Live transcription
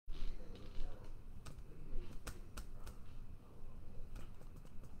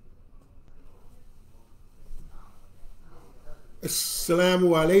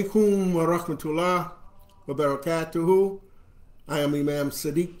Assalamu alaikum wa rahmatullah wa barakatuhu. I am Imam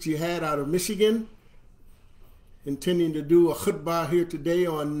Siddeeq Jihad out of Michigan, intending to do a khutbah here today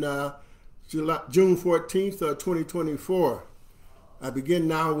on June 14th, 2024. I begin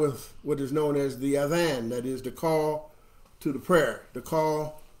now with what is known as the adhan, that is the call to the prayer, the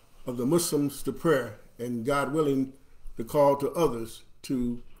call of the Muslims to prayer, and God willing, the call to others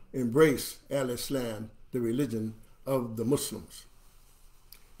to embrace al-Islam, the religion of the Muslims.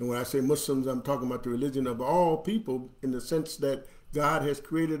 And when I say Muslims, I'm talking about the religion of all people, in the sense that God has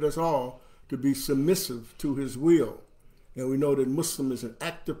created us all to be submissive to his will. And we know that Muslim is an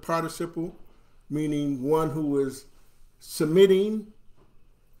active participle, meaning one who is submitting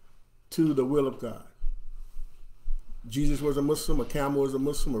to the will of God. Jesus was a Muslim, a camel was a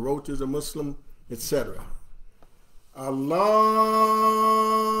Muslim, a roach is a Muslim, etc. Allahu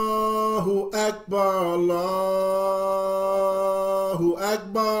Akbar, Allahu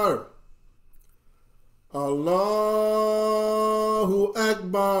Akbar, Allahu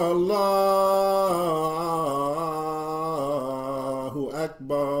Akbar, Allahu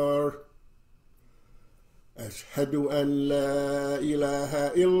Akbar. Ashhadu an la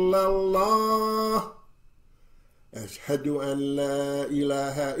ilaha illallah, Ashhadu an la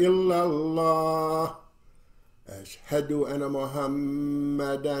ilaha illallah, Ashhadu anna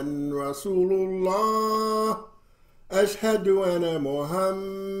Muhammadan Rasulullah, Ashhadu anna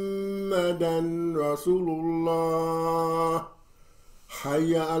Muhammadan Rasulullah.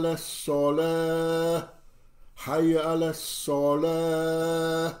 Hayya ala salah, Hayya ala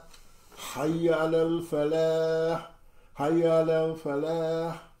salah, Hayya ala falah, Hayya ala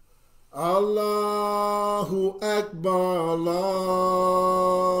falah. Allahu Akbar,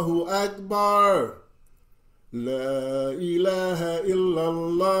 Allahu Akbar. La ilaha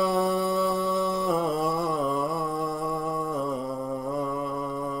illallah.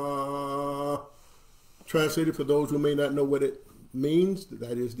 Translated for those who may not know what it means,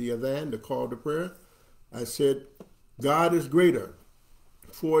 that is the adhan, the call to prayer. I said, God is greater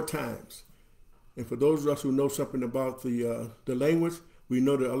 4 times. And for those of us who know something about the language, we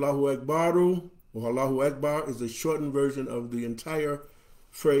know that Allahu Akbaru, or Allahu Akbar, is a shortened version of the entire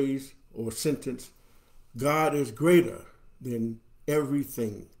phrase or sentence. God is greater than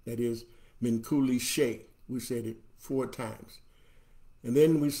everything. That is, min kulli shay. We said it 4 times. And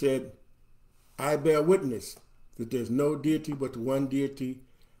then we said, I bear witness that there's no deity but the one deity,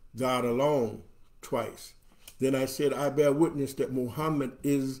 God alone, twice. Then I said, I bear witness that Muhammad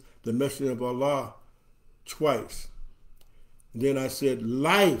is the messenger of Allah, twice. And then I said,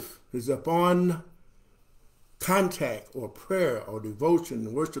 life is upon contact or prayer or devotion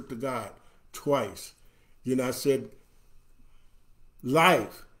and worship to God, twice. Then I said,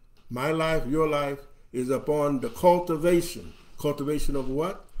 life, my life, your life, is upon the cultivation. Cultivation of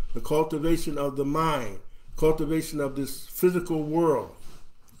what? The cultivation of the mind. Cultivation of this physical world,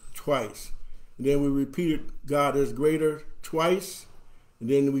 twice. And then we repeated God is greater, twice. And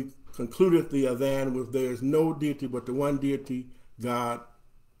then we concluded the adhan with there is no deity but the one deity, God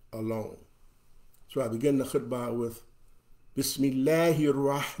alone. So I begin the khutbah with Bismillahir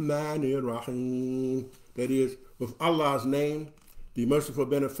Rahmanir Rahim. That is, with Allah's name, the merciful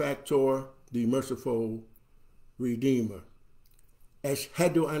benefactor, the merciful redeemer.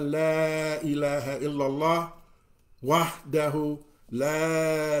 Ashhadu an la ilaha illallah, wahdahu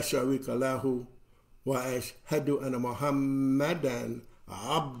la sharika lahu, wa ashhadu anna Muhammadan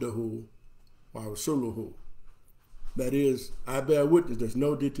abduhu wa rasuluhu. That is, I bear witness there's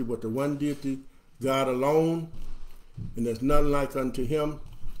no deity but the one deity, God alone, and there's none like unto him.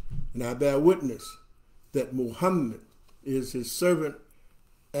 And I bear witness that Muhammad is his servant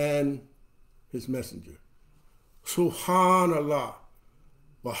and his messenger. Subhanallah,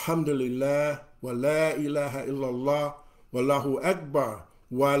 walhamdulillah, wa la ilaha illallah, wallahu akbar,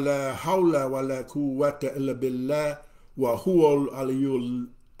 wa la hawla wa la quwwata illa billah, wa huwa al-aliyyul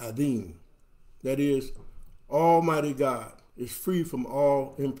azim. That is, Almighty God is free from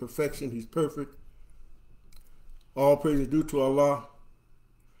all imperfection. He's perfect. All praise is due to Allah.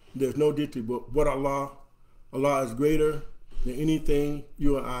 There's no deity but Allah. Allah is greater than anything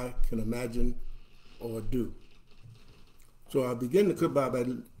you and I can imagine or do. So I begin the khutbah by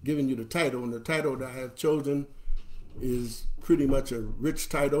giving you the title, and the title that I have chosen is pretty much a rich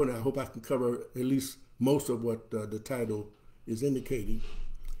title, and I hope I can cover at least most of what the title is indicating.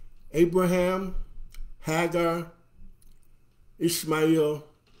 Abraham, Hagar, Ishmael,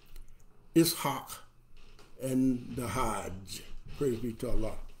 Ishaq, and the Hajj. Praise be to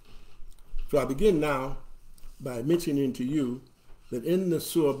Allah. So I begin now by mentioning to you that in the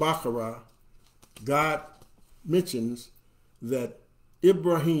Surah Baqarah, God mentions that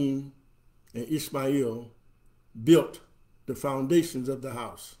Ibrahim and Ishmael built the foundations of the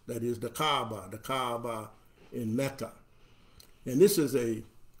house, that is the Kaaba in Mecca. And this is a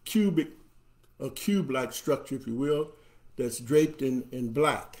cube-like structure, if you will, that's draped in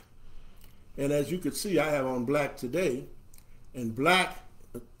black. And as you can see, I have on black today, and black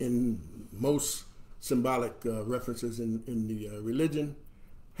in most symbolic references in the religion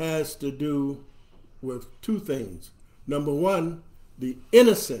has to do with two things. Number one, the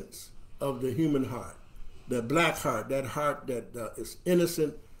innocence of the human heart, that black heart, that heart that is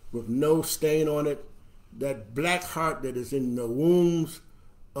innocent with no stain on it, that black heart that is in the wombs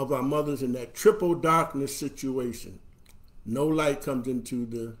of our mothers in that triple darkness situation. No light comes into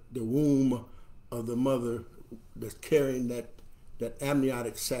the womb of the mother that's carrying that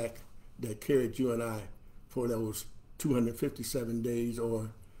amniotic sac that carried you and I for those 257 days or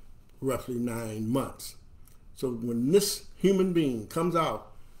roughly 9 months. So when this human being comes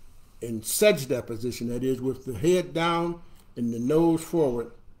out in sajda position, that is with the head down and the nose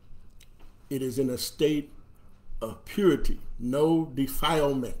forward, it is in a state of purity, no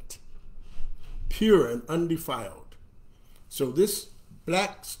defilement, pure and undefiled. So this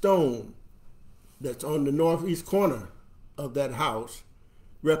black stone that's on the northeast corner of that house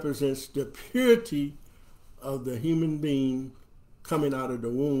represents the purity of the human being coming out of the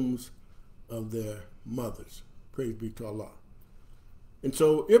wombs of their mothers. Praise be to Allah. And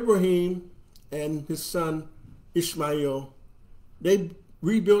so Ibrahim and his son Ishmael, they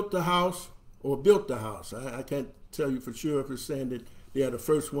rebuilt the house or built the house. I can't tell you for sure if it's saying that they are the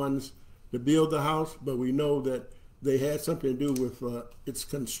first ones to build the house, but we know that they had something to do with its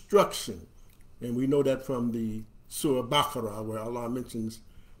construction. And we know that from the Surah Baqarah, where Allah mentions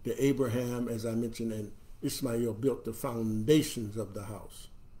that Abraham, as I mentioned, and Ishmael built the foundations of the house.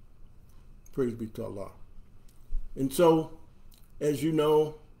 Praise be to Allah. And so, as you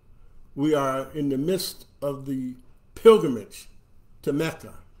know, we are in the midst of the pilgrimage to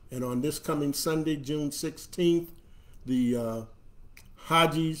Mecca. And on this coming Sunday, June 16th, the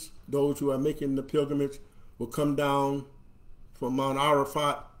Hajjis, those who are making the pilgrimage, will come down from Mount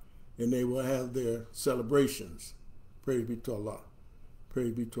Arafat and they will have their celebrations. Praise be to Allah.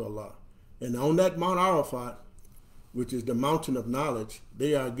 Praise be to Allah. And on that Mount Arafat, which is the mountain of knowledge,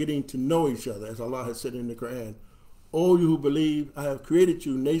 they are getting to know each other, as Allah has said in the Quran. O you who believe, I have created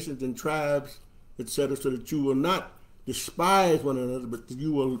you nations and tribes, etc., so that you will not despise one another, but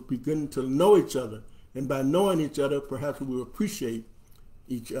you will begin to know each other. And by knowing each other, perhaps we will appreciate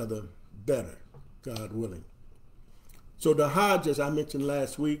each other better, God willing. So the Hajj, as I mentioned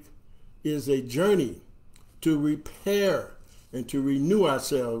last week, is a journey to repair and to renew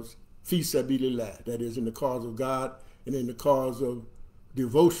ourselves fi sabilillah, that is in the cause of God and in the cause of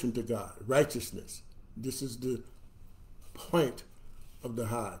devotion to God, righteousness. This is the point of the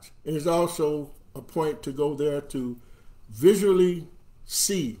Hajj. And it's also a point to go there to visually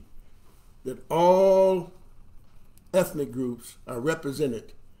see that all ethnic groups are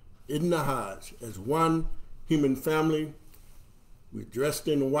represented in the Hajj as one human family. We're dressed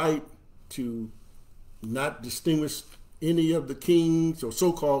in white to not distinguish any of the kings or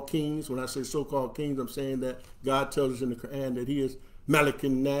so-called kings. When I say so-called kings, I'm saying that God tells us in the Quran that he is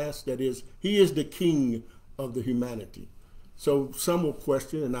Malikin Nas, that is, he is the king of the humanity. So some will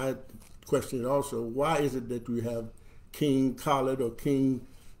question, and I question it also, why is it that we have King Khalid or King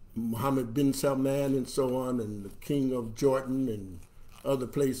Mohammed bin Salman and so on, and the king of Jordan and other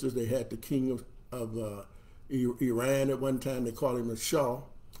places? They had the king of Iran at one time. They called him a Shah.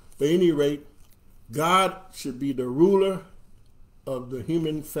 But at any rate, God should be the ruler of the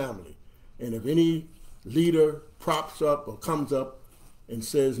human family. And if any leader props up or comes up and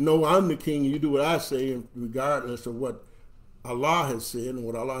says, no, I'm the king, you do what I say, and regardless of what Allah has said and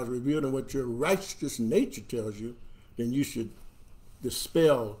what Allah has revealed and what your righteous nature tells you, then you should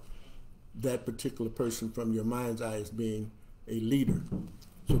dispel that particular person from your mind's eye as being a leader.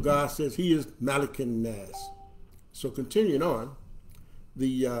 So God says he is Malikin Nas. So continuing on,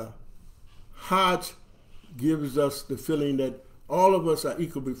 the Hajj gives us the feeling that all of us are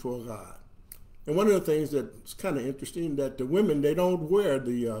equal before God. And one of the things that's kind of interesting, that the women, they don't wear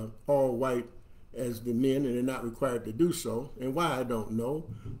the all white as the men, and they're not required to do so. And why, I don't know.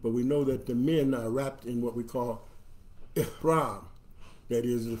 But we know that the men are wrapped in what we call ihram. That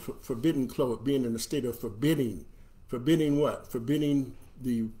is a forbidden clothes, being in a state of forbidding. Forbidding what? Forbidding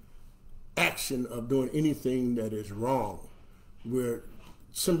the action of doing anything that is wrong. We're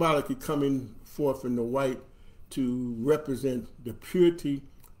symbolically coming forth in the white to represent the purity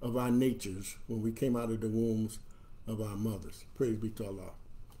of our natures when we came out of the wombs of our mothers. Praise be to Allah.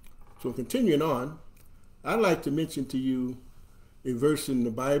 So continuing on, I'd like to mention to you a verse in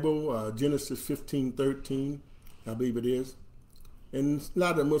the Bible, Genesis 15:13, I believe it is. And a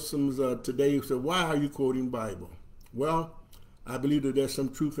lot of Muslims today say, why are you quoting Bible? Well, I believe that there's some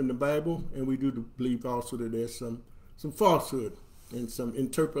truth in the Bible, and we do believe also that there's some falsehood and some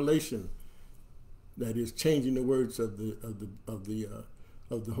interpolation that is changing the words of the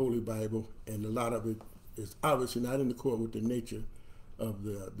Holy Bible, and a lot of it is obviously not in accord with the nature of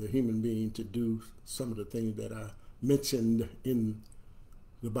the human being to do some of the things that are mentioned in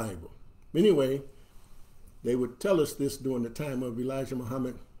the Bible. Anyway, they would tell us this during the time of Elijah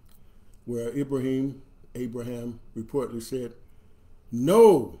Muhammad, where Abraham reportedly said,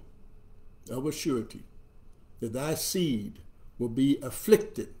 know of a surety that thy seed will be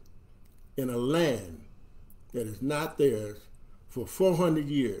afflicted in a land that is not theirs for 400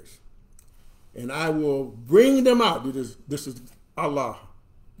 years. And I will bring them out. This is Allah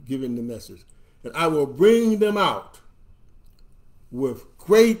giving the message. And I will bring them out with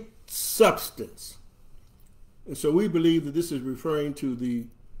great substance. And so we believe that this is referring to the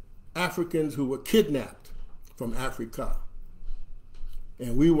Africans who were kidnapped from Africa.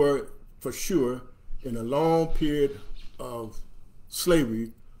 And we were, for sure, in a long period of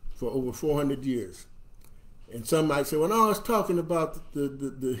slavery for over 400 years. And some might say, well, no, it's talking about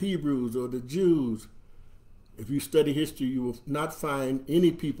the Hebrews or the Jews. If you study history, you will not find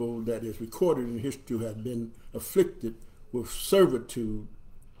any people that is recorded in history who have been afflicted with servitude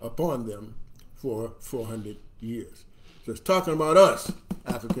upon them for 400 years. So it's talking about us,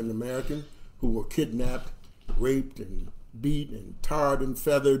 African Americans, who were kidnapped, raped, and beat, and tarred and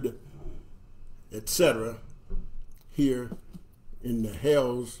feathered, etc., here in the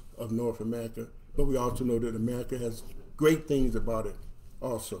hells of North America. But we also know that America has great things about it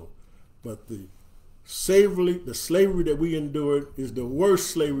also. But the slavery that we endured is the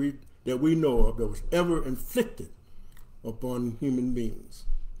worst slavery that we know of that was ever inflicted upon human beings.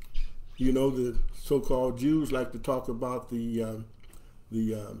 You know, the so-called Jews like to talk about the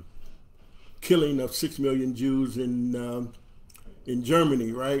killing of 6 million Jews in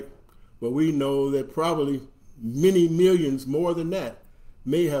Germany, right? But we know that probably many millions more than that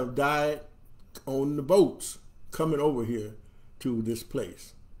may have died on the boats coming over here to this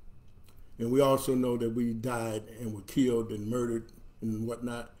place. And we also know that we died and were killed and murdered and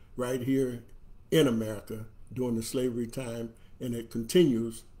whatnot right here in America during the slavery time, and it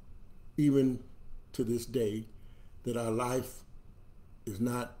continues even to this day, that our life is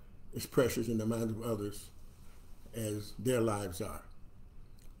not as precious in the minds of others as their lives are.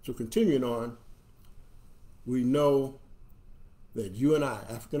 So continuing on, we know that you and I,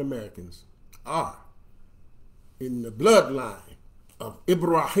 African Americans, are in the bloodline of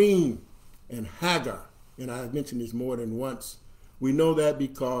Ibrahim and Hagar. And I've mentioned this more than once. We know that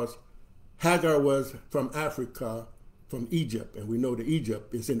because Hagar was from Africa, from Egypt, and we know that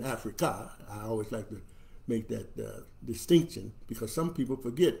Egypt is in Africa. I always like to make that distinction, because some people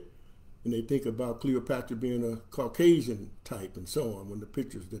forget and they think about Cleopatra being a Caucasian type and so on, when the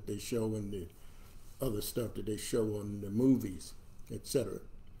pictures that they show and the other stuff that they show on the movies, etc.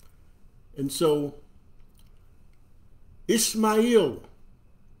 And so Ishmael,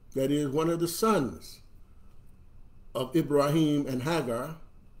 that is one of the sons of Ibrahim and Hagar,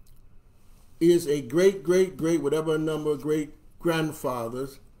 is a great, whatever number of great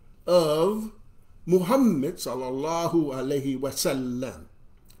grandfathers of Muhammad sallallahu alaihi wasallam.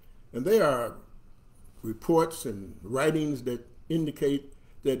 And there are reports and writings that indicate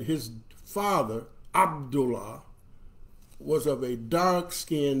that his father, Abdullah, was of a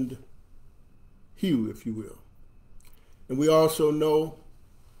dark-skinned hue, if you will. And we also know,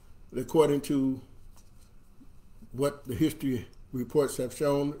 according to what the history reports have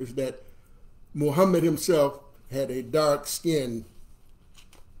shown, is that Muhammad himself had a dark skin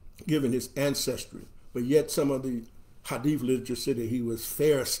given his ancestry, but yet some of the Hadith literature said that he was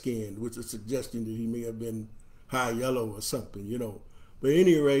fair-skinned, which is suggesting that he may have been high yellow or something, you know. But at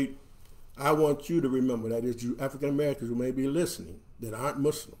any rate, I want you to remember, that is, you African Americans who may be listening that aren't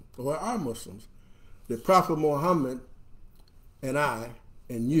Muslim or are Muslims, that Prophet Muhammad and I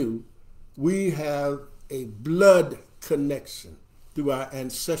and you, we have a blood connection through our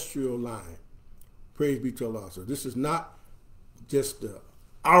ancestral line. Praise be to Allah. So this is not just the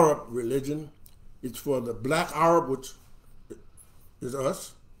Arab religion. It's for the black Arab, which is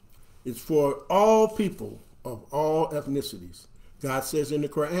us. It's for all people of all ethnicities. God says in the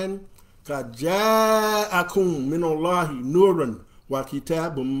Quran, قَدْ جَاءَكُم مِّنَ اللَّهِ نُورٌ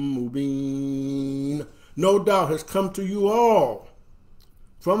وَكِتَابٌ مُبِينٌ. No doubt has come to you all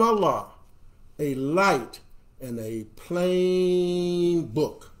from Allah a light and a plain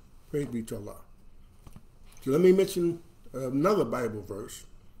book. Praise be to Allah. So let me mention another Bible verse,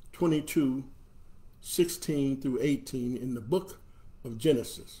 22:16 through 18 in the book of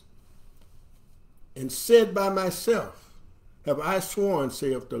Genesis. And said by myself, have I sworn,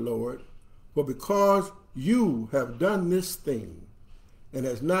 saith the Lord, for because you have done this thing, and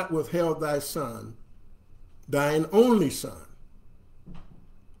has not withheld thy son, thine only son,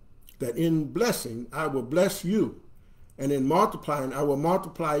 that in blessing I will bless you, and in multiplying I will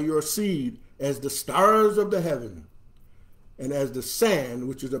multiply your seed as the stars of the heaven, and as the sand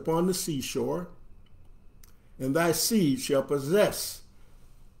which is upon the seashore, and thy seed shall possess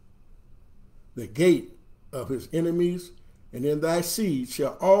the gate of his enemies, and in thy seed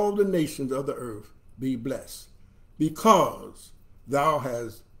shall all the nations of the earth be blessed, because thou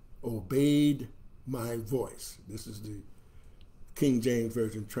hast obeyed my voice. This is the King James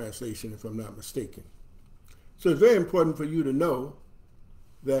Version translation, if I'm not mistaken. So it's very important for you to know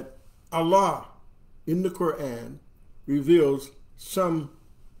that Allah in the Quran reveals some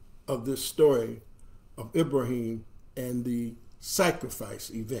of this story of Ibrahim and the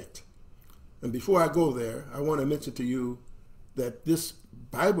sacrifice event. And before I go there, I want to mention to you that this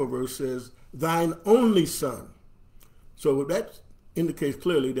Bible verse says, thine only son. So that indicates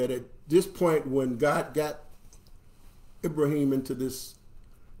clearly that at this point when God got Ibrahim into this,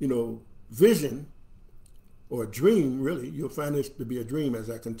 vision or a dream, really, you'll find this to be a dream as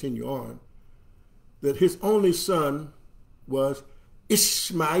I continue on, that his only son was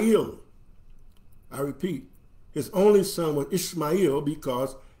Ishmael. I repeat, his only son was Ishmael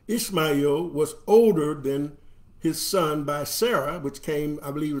because Ishmael was older than his son by Sarah, which came,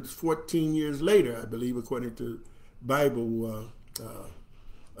 I believe it's 14 years later, I believe, according to Bible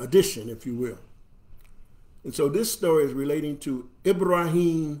addition, if you will. And so this story is relating to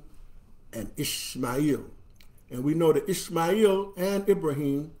Ibrahim and Ishmael. And we know that Ishmael and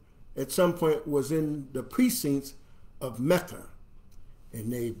Ibrahim at some point was in the precincts of Mecca,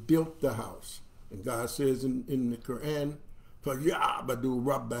 and they built the house. And God says in the Quran, فَيَعْبَدُوا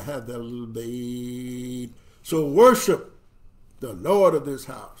رَبَّ هَذَا الْبَيْتِ. So worship the Lord of this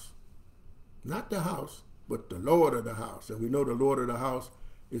house. Not the house, but the Lord of the house. And we know the Lord of the house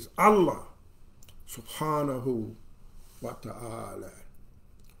is Allah, subhanahu wa ta'ala.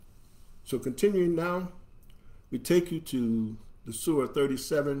 So continuing now, we take you to the Surah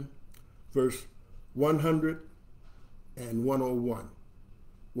 37, verse 100 and 101,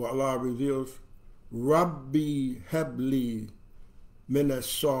 where Allah reveals, Rabbi habli min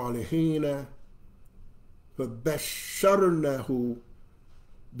as-salihina فَبَشَّرْنَهُ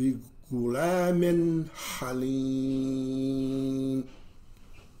بِغُلَامٍ حَلِيمٍ.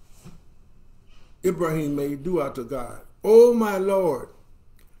 Ibrahim made dua to God, O my Lord,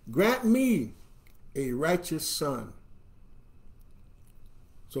 grant me a righteous son.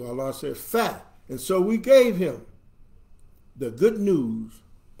 So Allah says, Fa, and so we gave him the good news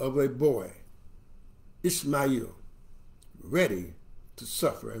of a boy, Ishmael, ready to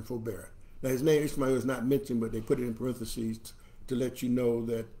suffer and forbear. Now his name Ishmael is not mentioned, but they put it in parentheses to let you know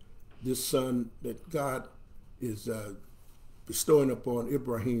that this son that God is bestowing upon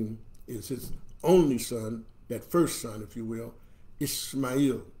Ibrahim is his only son, that first son, if you will,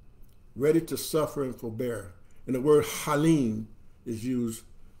 Ishmael, ready to suffer and forbear. And the word Halim is used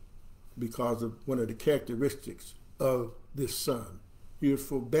because of one of the characteristics of this son. He was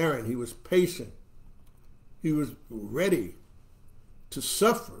forbearing, he was patient, he was ready to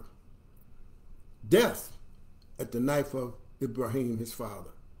suffer death at the knife of Ibrahim, his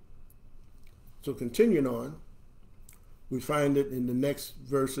father. So continuing on, we find it in the next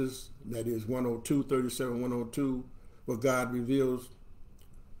verses, that is 102, 37, 102, where God reveals,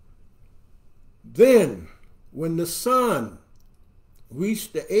 then when the son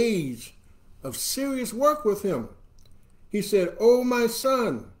reached the age of serious work with him, he said, O my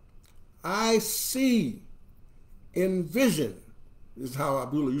son, I see in vision. This is how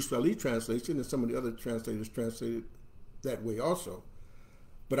Abdullah Yusuf Ali translation, and some of the other translators translated that way also.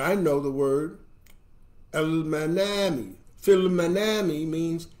 But I know the word al-manami. Fil-manami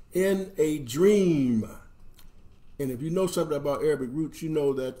means in a dream. And if you know something about Arabic roots, you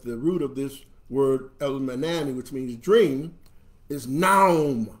know that the root of this word al-manami, which means dream, is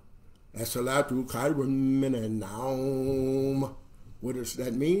naum. As-salatu khayrun min an-naum. What does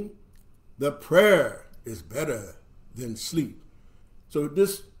that mean? The prayer is better than sleep. So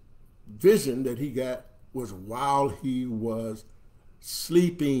this vision that he got was while he was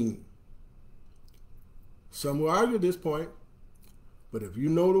sleeping. Some will argue this point, but if you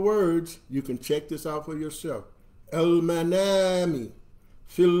know the words, you can check this out for yourself. El-manami,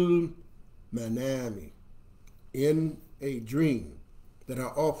 fil-manami, in a dream that I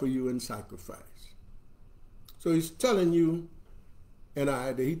offer you in sacrifice. So he's telling you and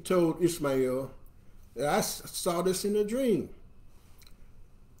I that he told Ishmael that I saw this in a dream.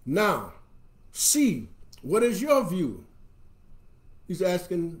 Now, see, what is your view? He's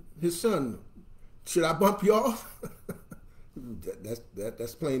asking his son, should I bump you off?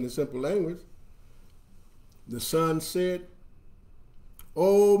 That's plain and simple language. The son said,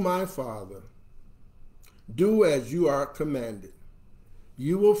 "O my father, do as you are commanded.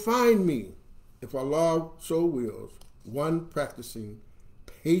 You will find me, if Allah so wills, one practicing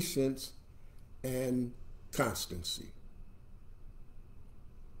patience and constancy."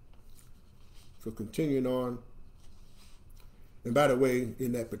 So continuing on, and by the way,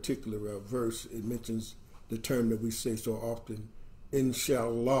 in that particular verse, it mentions the term that we say so often,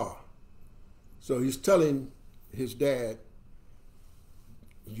 inshallah. So he's telling his dad,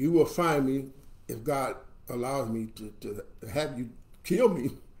 you will find me, if God allows me to have you kill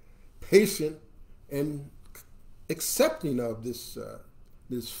me, patient and accepting of this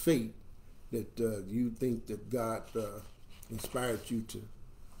fate that you think that God inspired you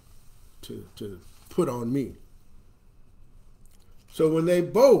to put on me. So when they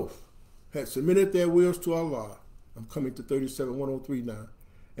both had submitted their wills to Allah, I'm coming to 37:103 now,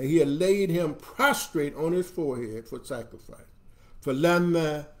 and he had laid him prostrate on his forehead for sacrifice.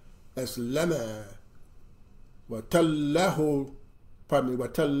 فَلَمَّا أَسْلَمَا وَتَلَّهُ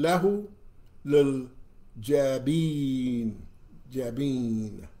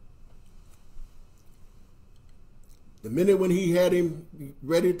لِلْجَبِينِ. The minute when he had him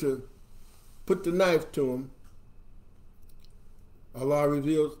ready to put the knife to him, Allah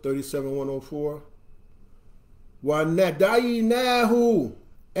reveals 37:104, وَنَدَيْنَاهُ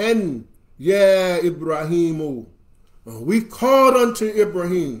أَنْ يَا إِبْرَاهِيمُ. We called unto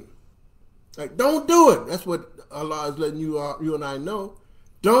Ibrahim. Like, don't do it. That's what Allah is letting you and I know.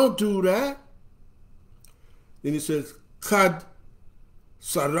 Don't do that. Then he says, Kad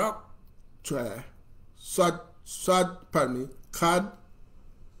Sadaqta. Kad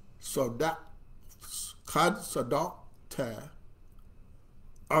Sadaqta.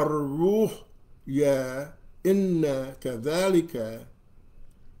 Ar-ruhya inna kadhalika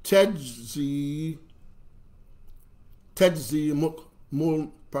tajzi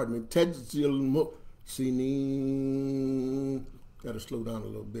al-muhsinin. Got to slow down a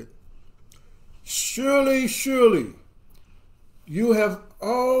little bit. Surely, surely, you have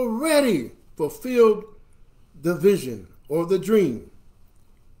already fulfilled the vision or the dream.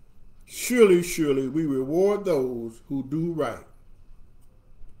 Surely, surely, we reward those who do right.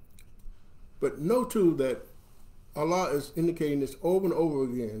 But know too that Allah is indicating this over and over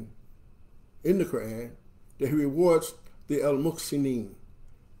again in the Quran, that he rewards the al-muhsinin.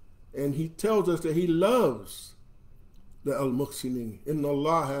 And he tells us that he loves the al-muhsinin. Inna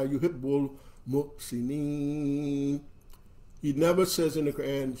Allaha yuhibbul muhsinin. He never says in the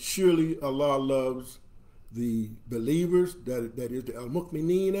Quran, surely Allah loves the believers, that is the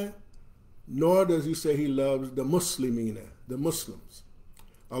al-mu'minina, nor does he say he loves the muslimina, the Muslims.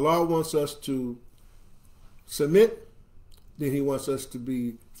 Allah wants us to submit, then he wants us to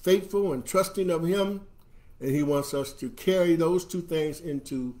be faithful and trusting of him, and he wants us to carry those two things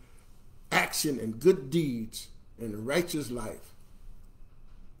into action and good deeds and a righteous life.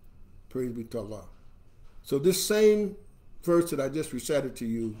 Praise be to Allah. So this same verse that I just recited to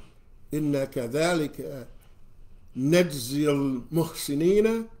you, Inna kadhalika najzil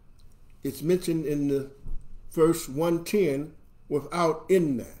muhsinina, it's mentioned in the verse 110 without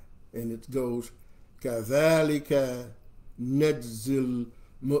inna, and it goes kadhalika najzil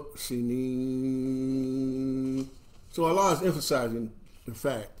muhsinin. So Allah is emphasizing the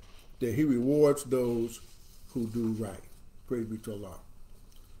fact that he rewards those who do right. Praise be to Allah.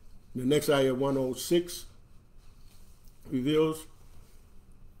 The next ayah 106 reveals,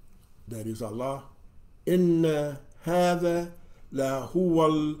 that is Allah, Inna hadha la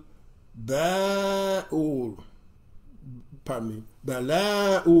huwal bala'u.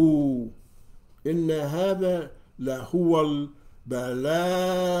 Inna hadha la huwal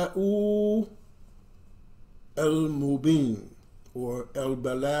bala'u al-mubin, or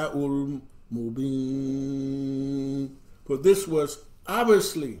al-bala'ul mubin. For this was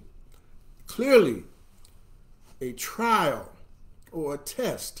obviously, clearly, a trial or a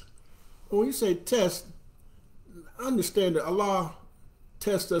test. When you say test, understand that Allah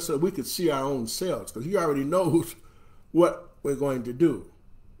tests us so we could see our own selves, because he already knows what we're going to do.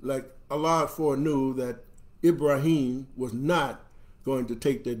 Like Allah foreknew that Ibrahim was not going to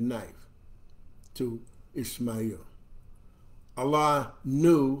take that knife to Ishmael. Allah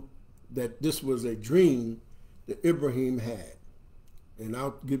knew that this was a dream that Ibrahim had. And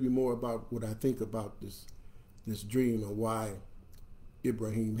I'll give you more about what I think about this this dream and why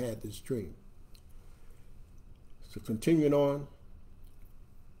Ibrahim had this dream. So continuing on,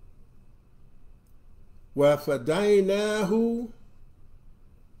 وَفَدَيْنَاهُ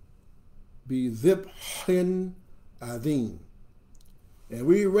بِذِبْحٍ عَظِيمٍ, and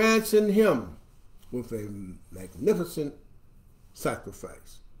we ransomed him with a magnificent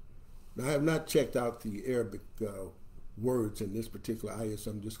sacrifice. Now, I have not checked out the Arabic words in this particular ayah,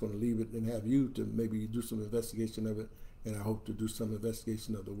 so I'm just going to leave it and have you to maybe do some investigation of it, and I hope to do some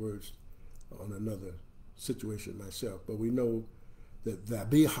investigation of the words on another situation myself. But we know that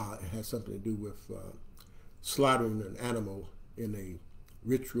dhabiha has something to do with slaughtering an animal in a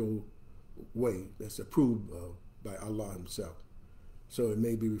ritual way that's approved by Allah himself. So it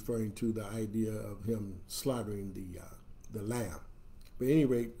may be referring to the idea of him slaughtering the lamb. But at any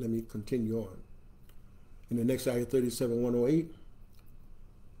rate, let me continue on. In the next ayah 37:108,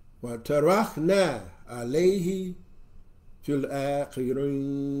 وَتَرَكْنَا عَلَيْهِ فِي الْآخِرِينَ,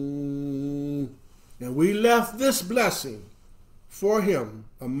 and we left this blessing for him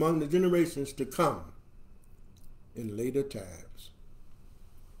among the generations to come in later times.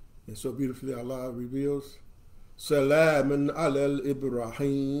 And so beautifully Allah reveals, Salamun alal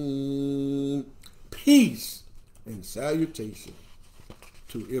Ibrahim, peace and salutation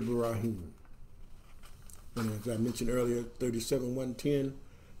to Ibrahim. And as I mentioned earlier, 37:110,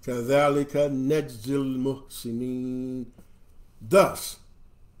 كَذَلِكَ نَجْزِي الْمُحْسِنِينَ, thus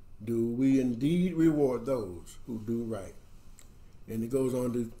do we indeed reward those who do right. And it goes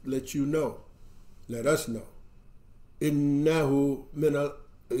on to let you know, let us know, إِنَّهُ مِنَ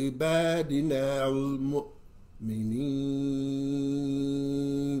عِبَادِنَا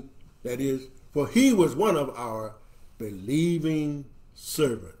الْمُؤْمِنِينَ, that is, for he was one of our believing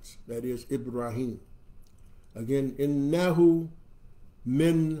servants, that is Ibrahim. Again, إِنَّهُ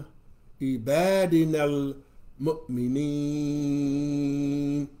مِنْ عِبَادِنَا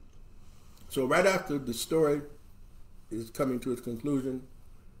الْمُؤْمِنِينَ. So right after the story is coming to its conclusion,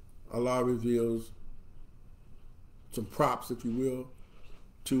 Allah reveals some props, if you will,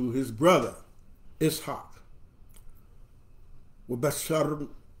 to his brother, Ishaq.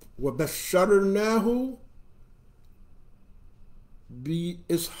 وَبَشَّرْنَاهُ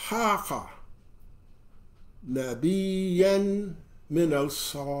بِإِسْحَاقَ نَبِيًّا مِنَ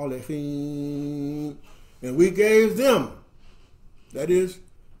الصَّالِحِينَ, and we gave them, that is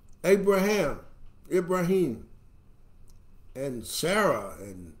Ibrahim, and Sarah,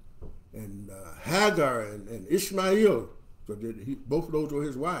 and Hagar, and Ishmael. So both of those were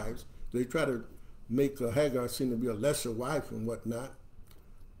his wives. They try to make Hagar seem to be a lesser wife and whatnot.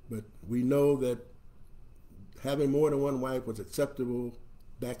 But we know that having more than one wife was acceptable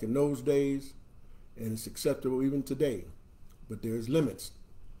back in those days, and it's acceptable even today. But there's limits.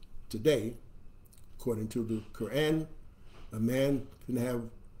 Today, according to the Quran, a man can have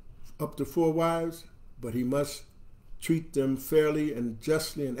up to 4 wives, but he must treat them fairly and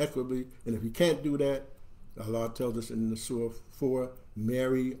justly and equitably. And if he can't do that, Allah tells us in the Surah 4,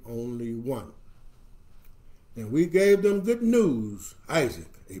 marry only one. And we gave them good news, Isaac,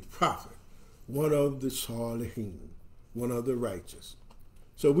 a prophet, one of the Salihin, one of the righteous.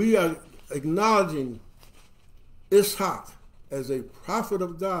 So we are acknowledging Ishaq as a prophet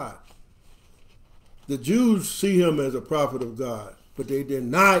of God. The Jews see him as a prophet of God, but they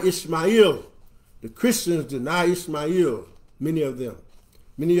deny Ishmael. The Christians deny Ishmael, many of them.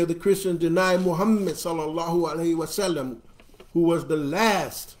 Many of the Christians deny Muhammad sallallahu alaihi wasallam, who was the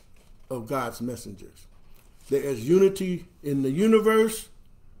last of God's messengers. There is unity in the universe.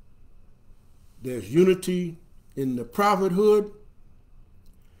 There's unity in the prophethood,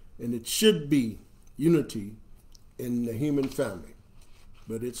 and it should be unity in the human family,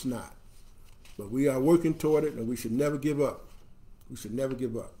 but it's not. But we are working toward it, and we should never give up. We should never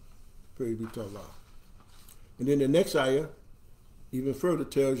give up. Praise be to Allah. And then the next ayah even further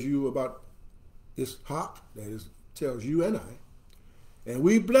tells you about Ishaq, that is, tells you and I. And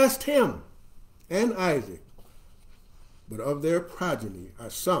we blessed him and Isaac, but of their progeny are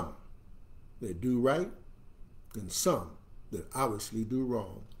some that do right and some that obviously do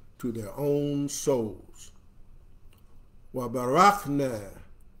wrong to their own souls. وَبَرَكْنَا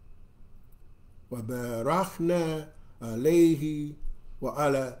عَلَيْهِ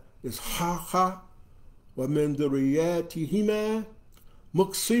وَعَلَى إِسْحَاقَ وَمِنْ ذُرِّيَّاتِهِمَا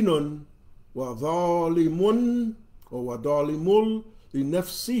مُحْسِنٌ وَظَالِمٌ وَظَالِمٌ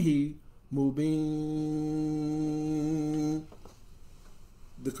لِنَفْسِهِ مُبِينٌ.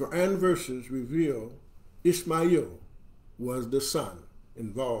 The Quran verses reveal Ishmael was the son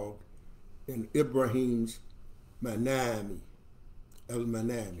involved in Ibrahim's manami,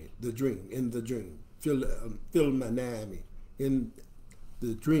 the dream, in the dream. fil manami, in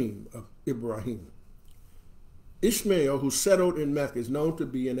the dream of Ibrahim. Ishmael, who settled in Mecca, is known to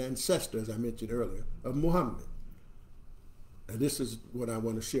be an ancestor, as I mentioned earlier, of Muhammad. And this is what I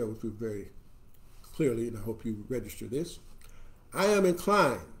want to share with you very clearly, and I hope you register this. I am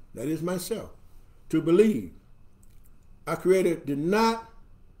inclined, that is myself, to believe our Creator did not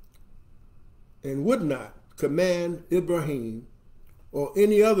and would not command Ibrahim or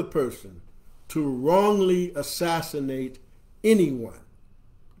any other person to wrongly assassinate anyone.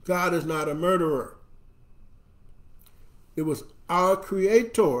 God is not a murderer. It was our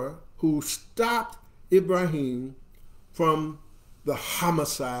Creator who stopped Ibrahim from the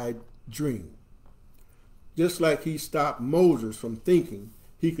homicide dream. Just like he stopped Moses from thinking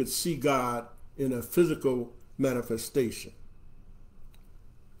he could see God in a physical manifestation.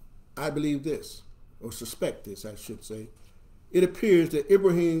 I believe this, or suspect this, I should say. It appears that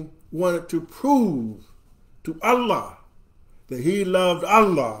Ibrahim wanted to prove to Allah that he loved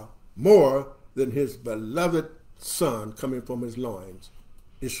Allah more than his beloved son coming from his loins,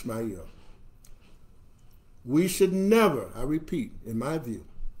 Ishmael. We should never, I repeat, in my view,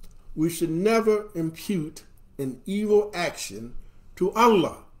 we should never impute an evil action to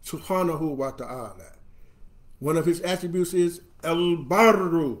Allah subhanahu wa ta'ala. One of his attributes is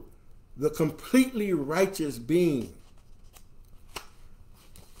al-barru, the completely righteous being.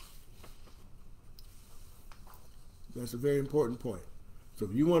 That's a very important point. So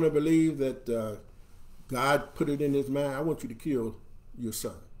if you want to believe that God put it in his mind, I want you to kill your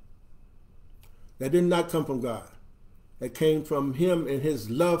son. That did not come from God. That came from him and his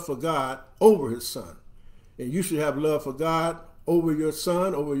love for God over his son. And you should have love for God over your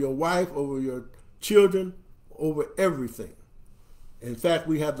son, over your wife, over your children, over everything. In fact,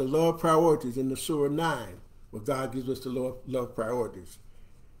 we have the love priorities in the Surah 9, where God gives us the love priorities.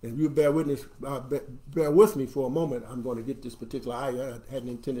 And if you bear with me for a moment, I'm going to get this particular ayah. I hadn't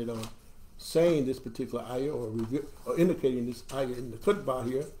intended on saying this particular ayah or indicating this ayah in the Khutbah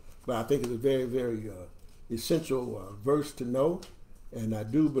here, but I think it's a very, very essential verse to know. And I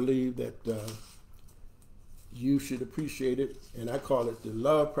do believe that you should appreciate it. And I call it the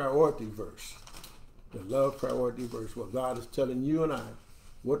love priority verse. The love priority verse, where God is telling you and I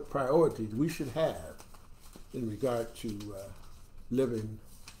what priorities we should have in regard to living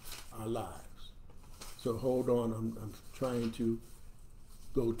our lives. So hold on, I'm trying to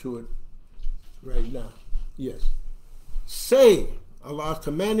go to it right now. Yes. Say, Allah is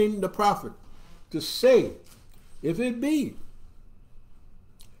commanding the prophet to say, if it be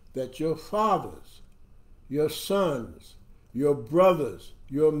that your fathers, your sons, your brothers,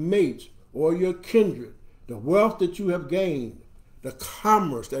 your mates, or your kindred, the wealth that you have gained, the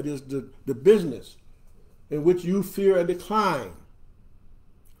commerce, that is the business in which you fear a decline,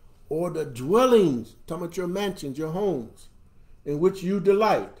 or the dwellings, talking about your mansions, your homes, in which you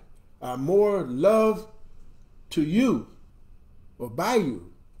delight, are more loved to you or by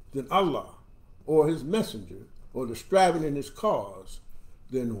you than Allah or his messenger or the striving in his cause,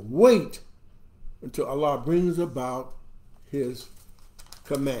 then wait until Allah brings about his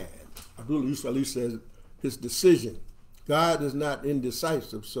command. Abdul Yusuf Ali says his decision. God is not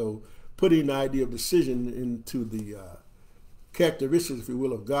indecisive, so putting the idea of decision into the characteristics, if you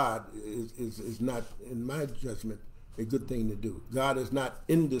will, of God is not, in my judgment, a good thing to do. God is not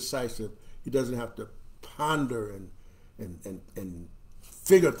indecisive. He doesn't have to ponder and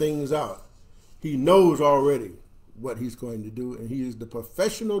figure things out. He knows already what he's going to do, and he is the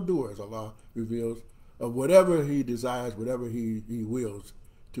professional doer, as Allah reveals, of whatever he desires, whatever he wills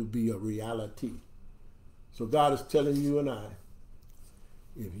to be a reality. So God is telling you and I,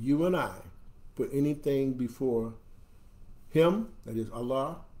 if you and I put anything before him, that is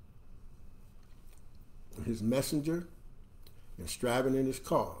Allah, his messenger, and striving in his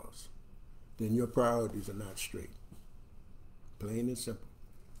cause, then your priorities are not straight. Plain and simple.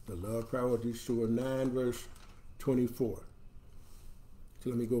 The love priorities, Surah 9, verse 24. So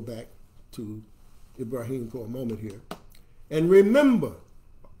let me go back to Ibrahim for a moment here. And remember,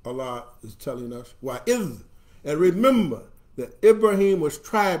 Allah is telling us, وَإِذْ, and remember that Ibrahim was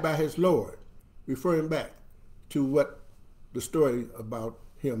tried by his Lord, referring back to what the story about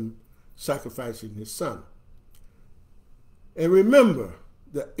him sacrificing his son. And remember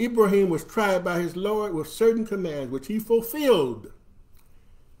that Ibrahim was tried by his Lord with certain commands which he fulfilled.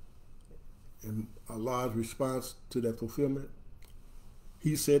 And Allah's response to that fulfillment,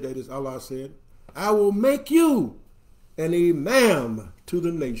 he said, that is, Allah said, I will make you an imam to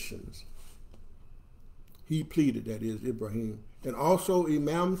the nations. He pleaded, that is, Ibrahim, and also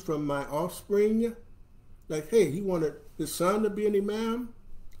imams from my offspring. Like, hey, he wanted his son to be an imam.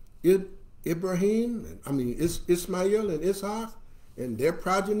 Ibrahim, Ismail and Ishaq, and their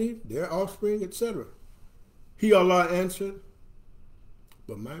progeny, their offspring, etc. He, Allah, answered,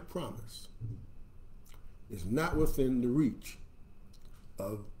 but my promise is not within the reach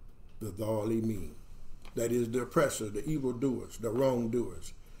of the Dhalimeen. That is, the oppressor, the evildoers, the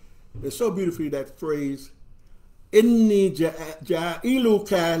wrongdoers. It's so beautifully that phrase, Inni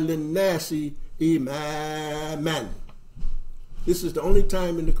ja'iluka linnasi imaman. This is the only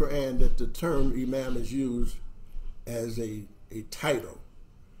time in the Quran that the term imam is used as a title.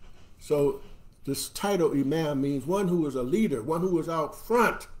 So this title imam means one who is a leader, one who is out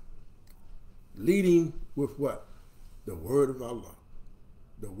front, leading with what? The word of Allah.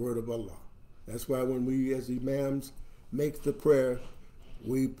 The word of Allah. That's why when we as imams make the prayer,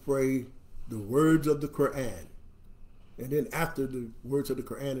 we pray the words of the Quran. And then after the words of the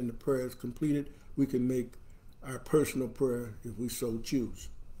Quran and the prayer is completed, we can make our personal prayer if we so choose.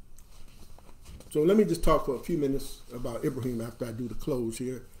 So let me just talk for a few minutes about Ibrahim after I do the close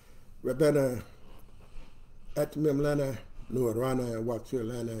here. Rabbana atmim lana nurana waqfir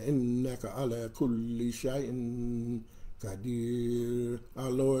lana innaka ala kulli shay'in qadir. Our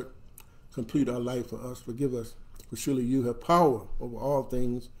Lord, complete our life for us, forgive us, for surely you have power over all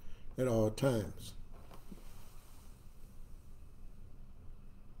things at all times.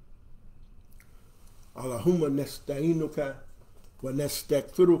 Allahumma nasta'inuka wa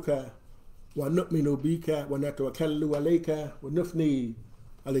nastaghfiruka wa nu'minu bika wa natawakkalu alayka wa nufni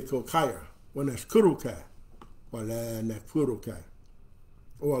alayka khayr wa nashkuruka wa la nakfuruka.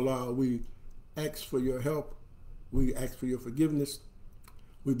 Oh Allah, we ask for your help. We ask for your forgiveness.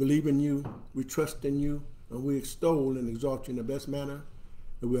 We believe in you. We trust in you. And we extol and exalt you in the best manner.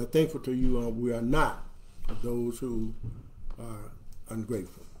 And we are thankful to you. And we are not of those who are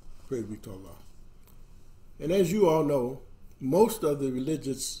ungrateful. Praise be to Allah. And as you all know, most of the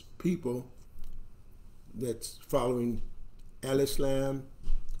religious people that's following Al-Islam,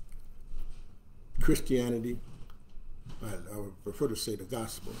 Christianity, I would prefer to say the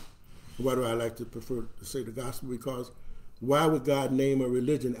gospel. Why do I like to prefer to say the gospel? Because why would God name a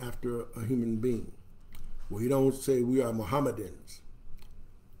religion after a human being? Well, he don't say we are Mohammedans.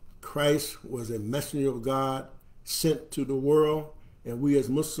 Christ was a messenger of God sent to the world, and we as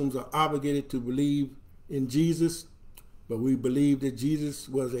Muslims are obligated to believe in Jesus, but we believe that Jesus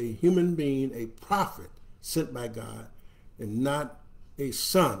was a human being, a prophet sent by God, and not a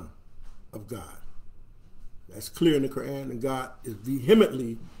son of God. That's clear in the Quran, and God is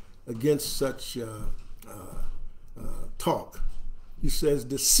vehemently against such talk. He says,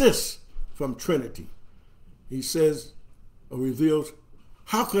 desist from Trinity. He says, or reveals,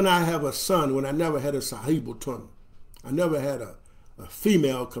 how can I have a son when I never had a sahibatun? I never had a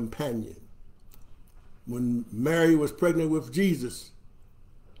female companion. When Mary was pregnant with Jesus,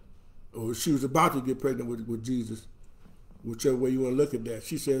 or she was about to get pregnant with Jesus, whichever way you want to look at that,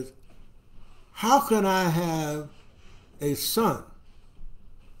 she says, how can I have a son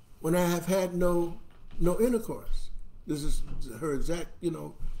when I have had no intercourse? This is her exact,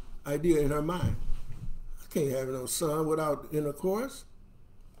 idea in her mind. I can't have no son without intercourse.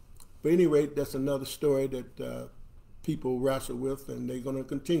 But at any rate, that's another story that people wrestle with, and they're going to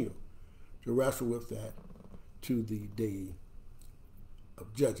continue to wrestle with that to the day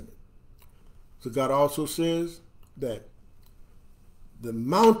of judgment. So God also says that the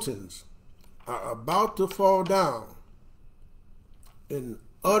mountains are about to fall down in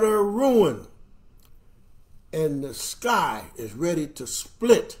utter ruin, and the sky is ready to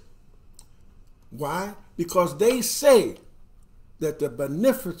split. Why? Because they say that the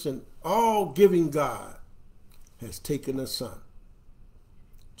beneficent, all-giving God has taken a son.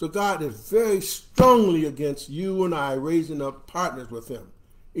 So God is very strongly against you and I raising up partners with him.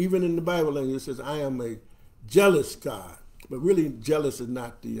 Even in the Bible language, it says, I am a jealous God. But really, jealous is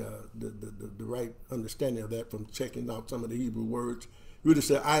not the right understanding of that from checking out some of the Hebrew words. You really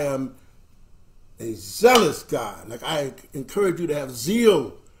say, I am a zealous God. Like I encourage you to have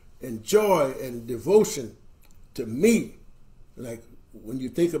zeal and joy and devotion to me. Like when you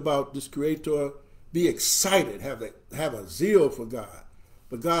think about this Creator, be excited, have a zeal for God.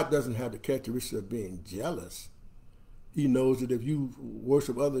 But God doesn't have the characteristic of being jealous. He knows that if you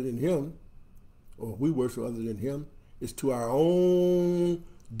worship other than him, or if we worship other than him, it's to our own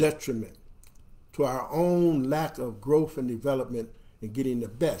detriment, to our own lack of growth and development and getting the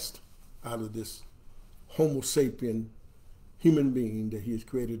best out of this Homo sapien human being that he has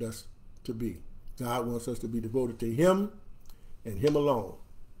created us to be. God wants us to be devoted to him and him alone.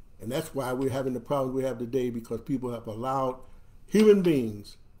 And that's why we're having the problems we have today, because people have allowed human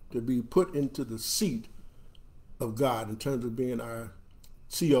beings to be put into the seat of God in terms of being our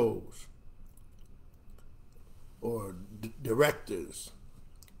COs, or directors.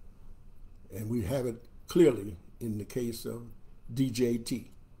 And we have it clearly in the case of DJT.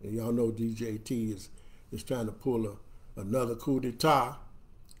 And y'all know DJT is trying to pull another coup d'etat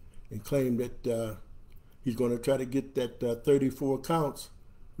and claim that he's going to try to get that 34 counts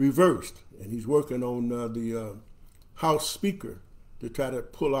reversed. And he's working on the House Speaker to try to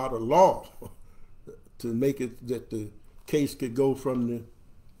pull out a law to make it that the case could go from the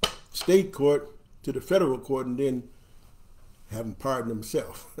state court to the federal court and then have him pardon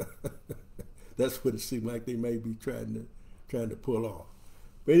himself. That's what it seemed like they may be trying to pull off.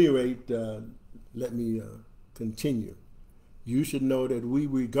 But at any rate, let me continue. You should know that we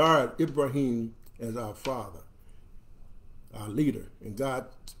regard Ibrahim as our father, our leader. And God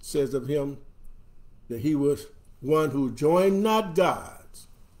says of him that he was one who joined not gods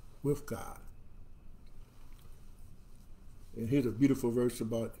with God. And here's a beautiful verse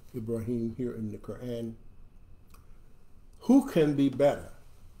about Ibrahim here in the Quran. Who can be better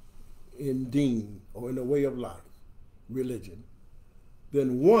in deen, or in the way of life, religion,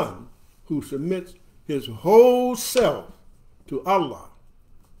 than one who submits his whole self to Allah,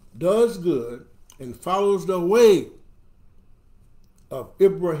 does good, and follows the way of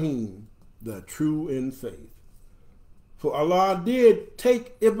Ibrahim, the true in faith. For Allah did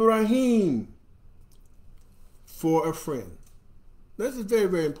take Ibrahim for a friend. This is very,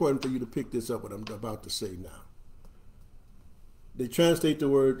 very important for you to pick this up, what I'm about to say now. They translate the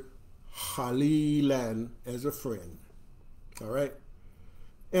word Khalilan as a friend. All right?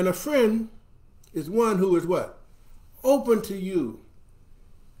 And a friend is one who is what? Open to you.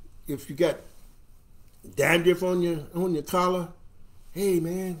 If you got dandruff on your collar, hey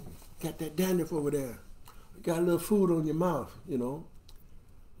man, got that dandruff over there. Got a little food on your mouth, you know.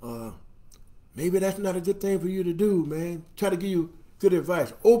 Maybe that's not a good thing for you to do, man. Try to give you good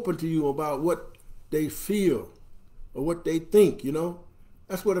advice. Open to you about what they feel or what they think, you know.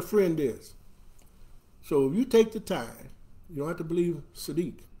 That's what a friend is. So if you take the time, you don't have to believe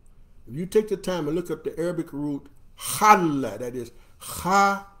Siddeeq. If you take the time and look up the Arabic root khalla, that is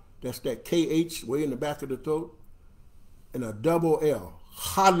kha, that's that KH way in the back of the throat, and a double L,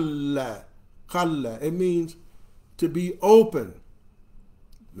 khalla, khalla. It means to be open,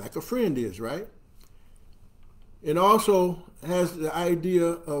 like a friend is, right? It also has the idea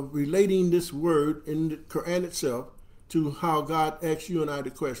of relating this word in the Quran itself to how God asks you and I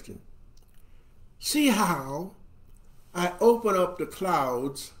the question. See how I open up the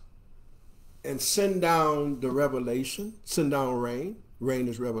clouds and send down the revelation, send down rain. Rain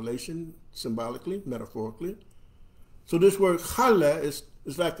is revelation, symbolically, metaphorically. So this word khala is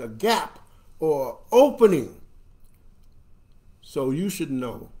like a gap or opening. So you should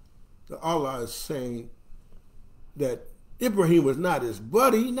know that Allah is saying that Ibrahim was not his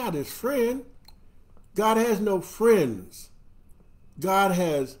buddy, not his friend. God has no friends. God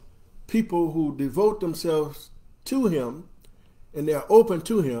has people who devote themselves to him and they're open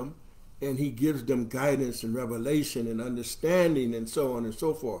to him, and he gives them guidance and revelation and understanding and so on and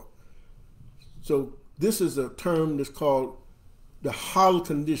so forth. So this is a term that's called the hal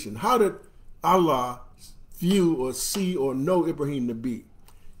condition. How did Allah view or see or know Ibrahim to be?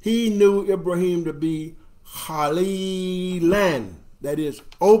 He knew Ibrahim to be Khalilan, that is,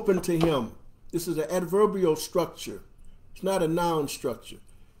 open to him. This is an adverbial structure. It's not a noun structure.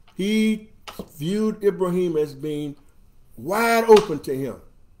 He viewed Ibrahim as being wide open to him.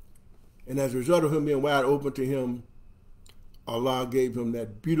 And as a result of him being wide open to him, Allah gave him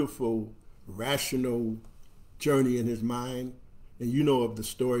that beautiful, rational journey in his mind. And you know of the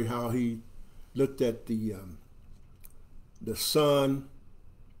story how he looked at the sun,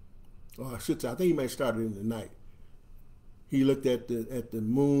 or I should say, I think he may have started in the night. He looked at the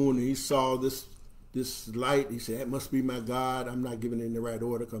moon and he saw this light. He said, that must be my God. I'm not giving it in the right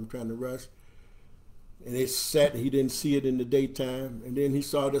order because I'm trying to rush. And it set, he didn't see it in the daytime. And then he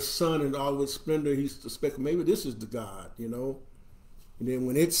saw the sun in all its splendor. He suspected maybe this is the God, you know. And then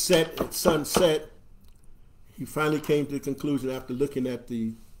when it set, at sunset, he finally came to the conclusion after looking at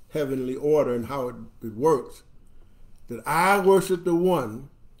the heavenly order and how it works, that I worship the one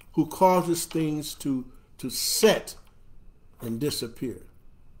who causes things to set and disappear.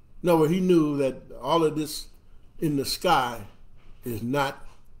 No, he knew that all of this in the sky is not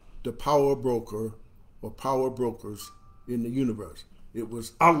the power broker or power brokers in the universe. It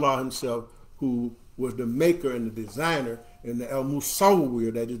was Allah himself who was the maker and the designer and the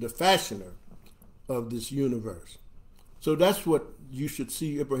al-Musawwir, that is the fashioner of this universe. So that's what you should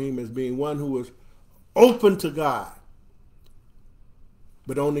see Ibrahim as being, one who was open to God.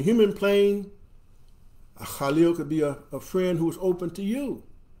 But on the human plane, a Khalil could be a friend who's open to you.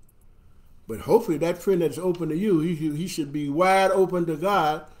 But hopefully that friend that's open to you, he should be wide open to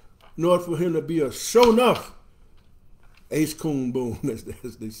God in order for him to be a show enough ace coon boom, as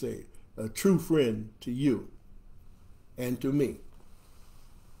they say, a true friend to you and to me.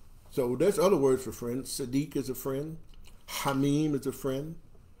 So there's other words for friends. Siddeeq is a friend. Hamim is a friend.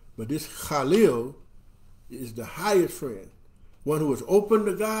 But this Khalil is the highest friend, one who is open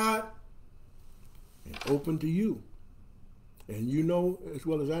to God and open to you. And you know as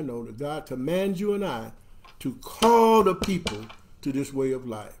well as I know that God commands you and I to call the people to this way of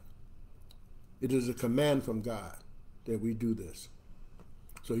life. It is a command from God that we do this.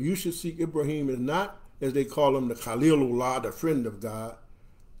 So you should see Ibrahim as not, as they call him, the Khalilullah, the friend of God,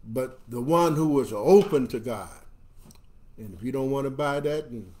 but the one who was open to God. And if you don't want to buy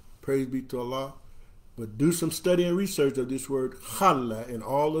that, then praise be to Allah. But do some study and research of this word khalla and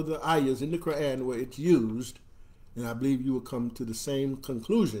all of the ayahs in the Quran where it's used, and I believe you will come to the same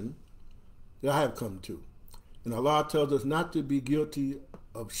conclusion that I have come to. And Allah tells us not to be guilty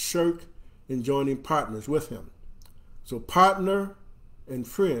of shirk in joining partners with him. So partner and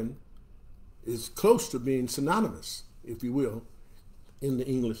friend is close to being synonymous, if you will, in the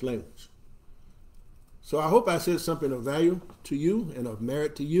English language. So I hope I said something of value to you and of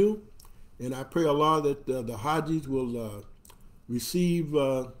merit to you. And I pray Allah that the Hajjis will receive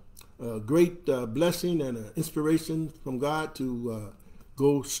a great blessing and inspiration from God to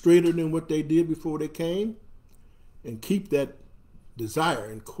go straighter than what they did before they came, and keep that desire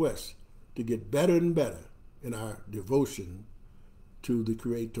and quest to get better and better in our devotion to the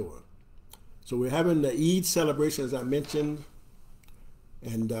Creator. So we're having the Eid celebration, as I mentioned,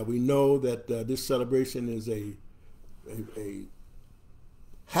 and we know that this celebration is a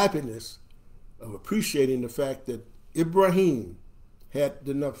happiness of appreciating the fact that Ibrahim had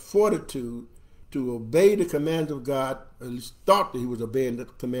enough fortitude to obey the commands of God, or at least thought that he was obeying the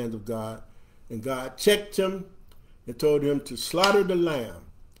commands of God, and God checked him and told him to slaughter the lamb.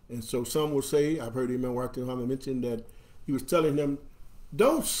 And so some will say, I've heard Imam Muhammad mention that he was telling them,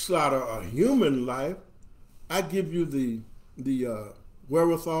 don't slaughter a human life. I give you the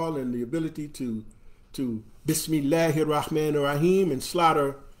wherewithal and the ability to Bismillahir Rahmanir Rahim and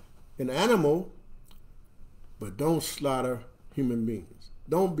slaughter an animal, but don't slaughter human beings.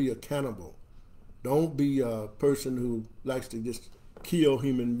 Don't be a cannibal. Don't be a person who likes to just kill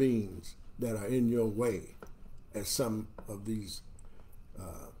human beings that are in your way, as some of these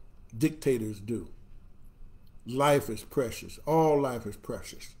dictators do. Life is precious. All life is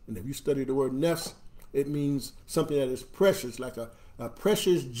precious. And if you study the word nafs, it means something that is precious, like a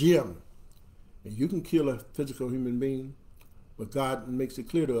precious gem. And you can kill a physical human being, but God makes it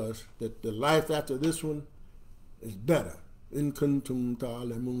clear to us that the life after this one is better. In kuntum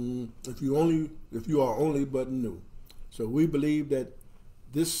ta'lamun, if you are only but knew. So we believe that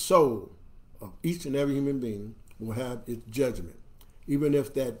this soul of each and every human being will have its judgment, even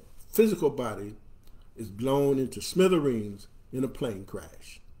if that physical body is blown into smithereens in a plane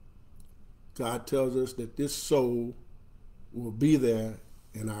crash. God tells us that this soul will be there,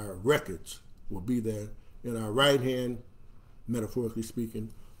 and our records will be there in our right hand, metaphorically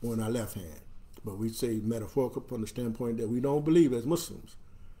speaking, or in our left hand. But we say metaphorical from the standpoint that we don't believe as Muslims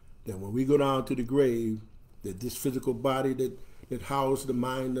that when we go down to the grave, that this physical body that housed the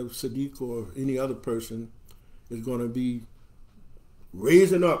mind of Siddeeq or any other person is going to be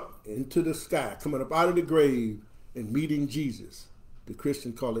raising up into the sky, coming up out of the grave and meeting Jesus. The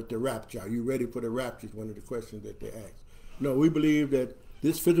Christians call it the rapture. Are you ready for the rapture? Is one of the questions that they ask. No, we believe that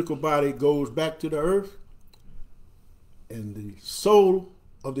this physical body goes back to the earth, and the soul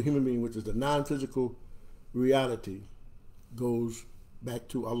of the human being, which is the non-physical reality, goes back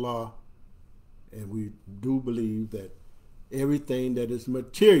to Allah. And we do believe that everything that is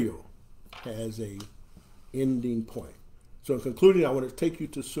material has a ending point. So in concluding, I want to take you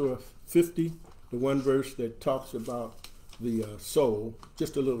to Surah 50, the one verse that talks about the soul,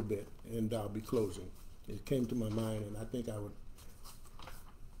 just a little bit, and I'll be closing. It came to my mind, and I think I would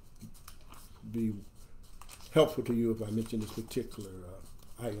be helpful to you if I mentioned this particular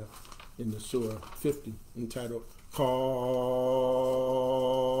ayah in the Surah 50, entitled Qaf.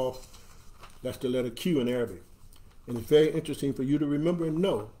 That's the letter Q in Arabic. And it's very interesting for you to remember and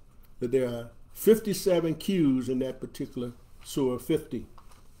know that there are 57 Qs in that particular Surah 50.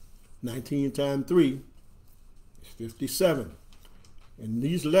 19 times 3 is 57. And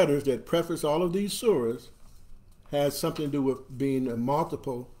these letters that preface all of these surahs has something to do with being a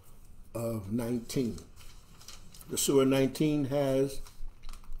multiple of 19. The Surah 19 has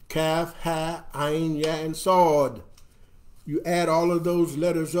Kaf, Ha, Ain, Ya, and Sod. You add all of those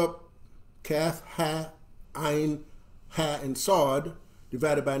letters up, Kaf, Ha, Ain, Ha, and Sod,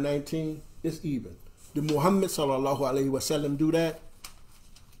 divided by 19, It's even. Did Muhammad sallallahu alaihi wasallam do that?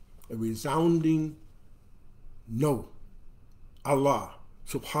 A resounding no. Allah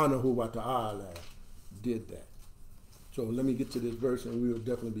subhanahu wa ta'ala did that. So let me get to this verse and we will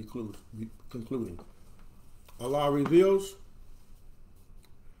definitely be concluding. Allah reveals,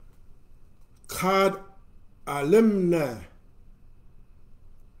 Qad alimna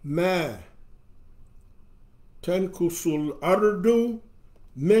ma tankusul ardu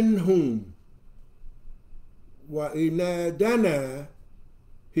minhum wa inadana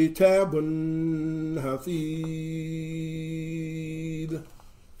hitabun hafid.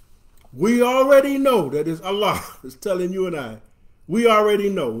 We already know, that is Allah is telling you and I, we already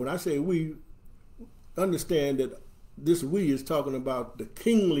know. When I say we, understand that this we is talking about the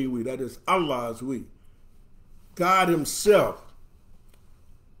kingly we, that is Allah's we. God himself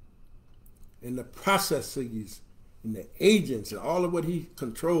and the processes and the agents and all of what he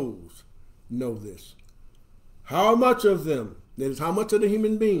controls know this. How much of them, that is how much of the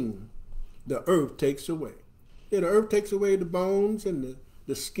human being, the earth takes away. Yeah, the earth takes away the bones and the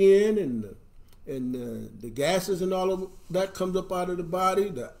skin and the gases and all of that comes up out of the body,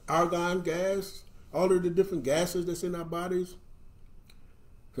 the argon gas, all of the different gases that's in our bodies.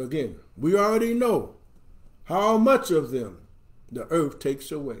 So again, we already know how much of them the earth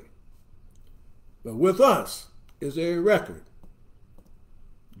takes away. But with us is a record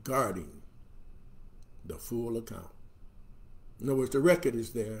guarding the full account. In other words, the record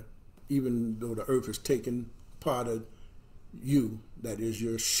is there, even though the earth has taken part of you, that is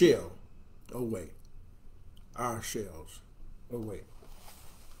your shell, away. Our shells away.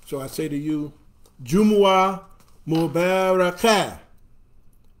 So I say to you, Jumu'ah Mubarakah.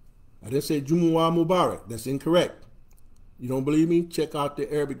 I didn't say Jumu'ah Mubarak. That's incorrect. You don't believe me? Check out the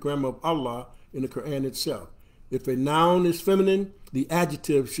Arabic grammar of Allah in the Quran itself. If a noun is feminine, the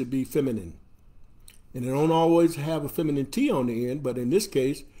adjective should be feminine. And it don't always have a feminine T on the end, but in this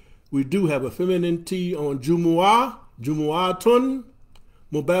case, we do have a feminine T on Jumu'ah. Jumu'atun,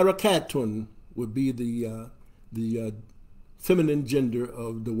 Mubarakatun would be the feminine gender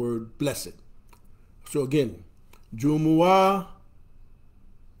of the word blessed. So again, Jumu'ah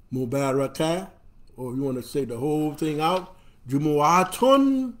Mubarakah, or if you want to say the whole thing out,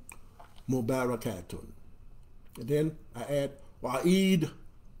 Jumu'atun Mubarakatun. And then I add Wa'id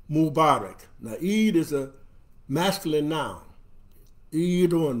Mubarak. Now Eid is a masculine noun.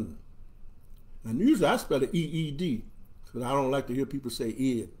 Eidun. And usually I spell it E-E-D, because I don't like to hear people say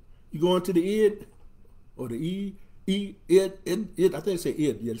Eid. You go into the Eid, or the Id, I think they say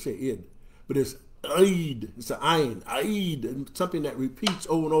Id, yeah, they say Id. But it's Eid, it's an ayin, Eid, something that repeats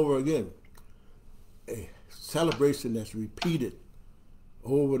over and over again. A celebration that's repeated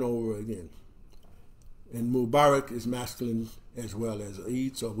over and over again. And Mubarak is masculine as well as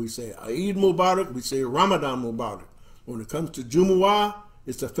Eid, so we say Eid Mubarak, we say Ramadan Mubarak. When it comes to Jumu'ah,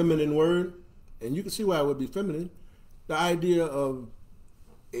 it's a feminine word, and you can see why it would be feminine. The idea of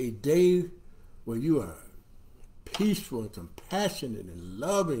a day where you are peaceful and compassionate and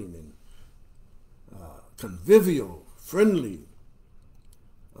loving and convivial, friendly,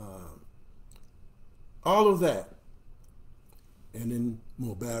 all of that, and then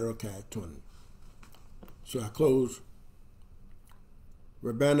Mubarakatun. So I close.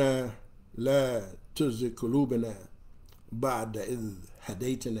 Rabbana la tuzigh qulubana ba'da idh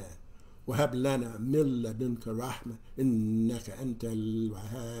hadaytana wa hab lana min ladunka rahmah innaka antal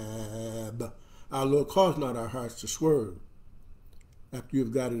wahhab. Our Lord, cause not our hearts to swerve after you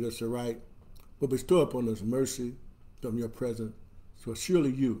have guided us aright, but bestow upon us mercy from your presence, for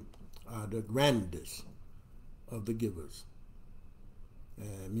surely you are the grandest of the givers.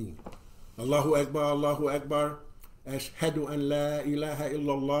 Ameen. Allahu Akbar, Allahu Akbar. Ashhadu an la ilaha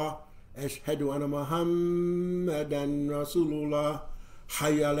illallah. Ashhadu anna Muhammadan Rasulullah.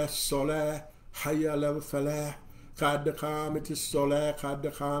 Hayya ala salah, hayya ala falah. Qad qamatis salah, qad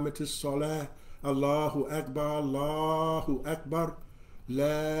qamatis salah. Allahu Akbar, Allahu Akbar.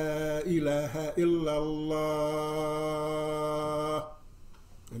 La ilaha illallah.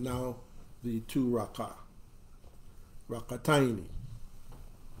 And now the two rakataini.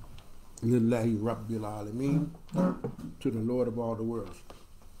 Lillahi Rabbil Alameen, to the Lord of all the worlds.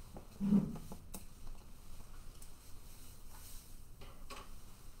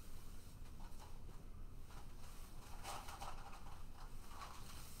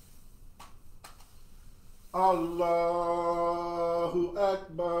 Allahu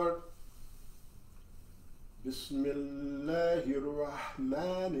Akbar. Bismillahir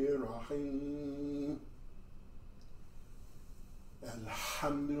Rahmanir Rahim.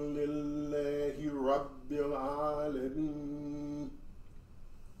 Alhamdulillahi Rabbil Alameen.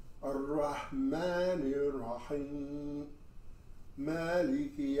 Ar-Rahman الرحيم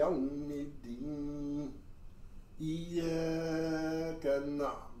مالك يوم الدين إياك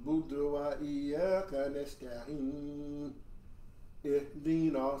نعبد وإياك نستعين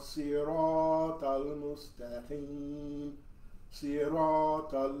اهدنا الصراط المستقيم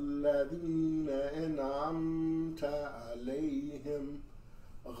صراط الذين أنعمت عليهم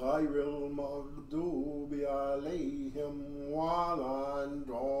غير المغضوب عليهم ولا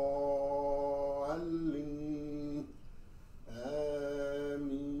الضالين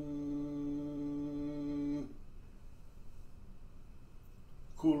آمين.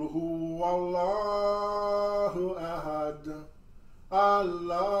 قل هو الله أحد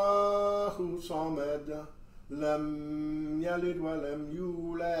الله صمد لم يلد ولم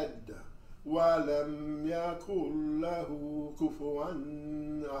يولد ولم يكن له كفوا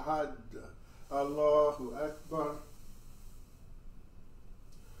أحد. الله أكبر.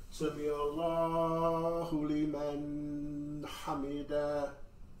 سمع الله لمن حمده.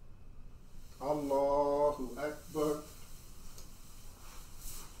 الله أكبر.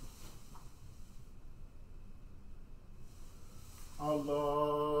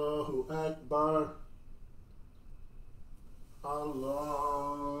 الله أكبر.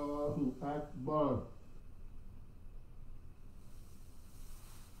 الله أكبر.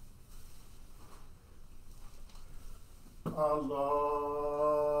 الله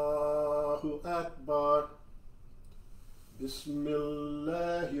أكبر. بسم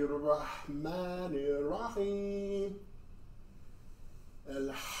الله الرحمن الرحيم.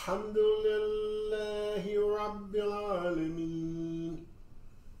 الحمد لله رب العالمين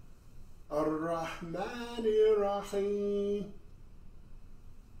الرحمن الرحيم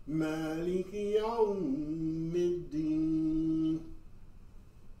مالك يوم الدين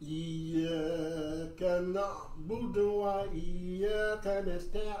إياك نعبد وإياك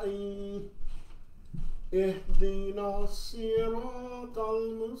نستعين اهدنا الصراط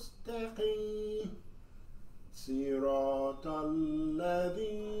المستقيم صراط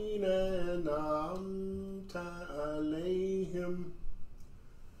الذين أنعمت عليهم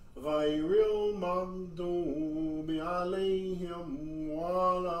غير المغضوب عليهم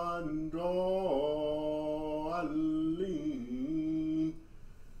ولا الضالين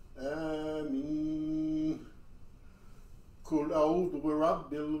آمين. قل أعوذ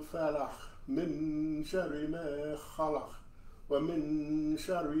برب الفلق من شر ما خلق ومن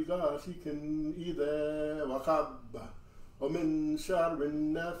شر غاسق إذا وقب ومن شر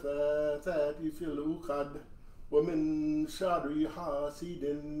النفاثات في العقد ومن شر حاسد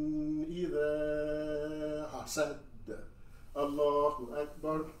إذا حسد. الله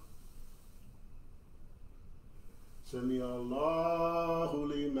أكبر. سمع الله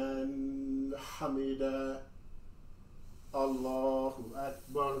لمن حمده. الله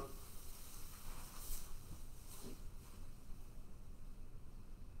أكبر.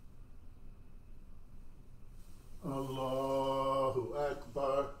 الله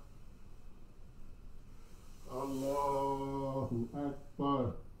أكبر. الله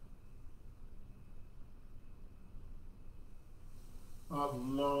أكبر.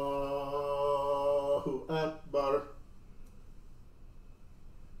 الله أكبر.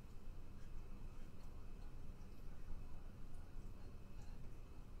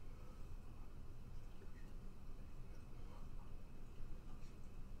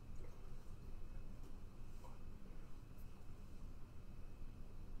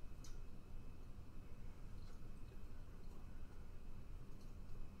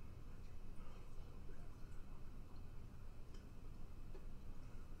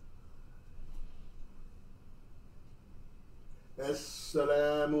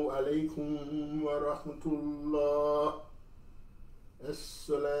 السلام عليكم ورحمة الله.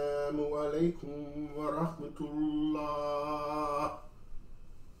 السلام عليكم ورحمة الله.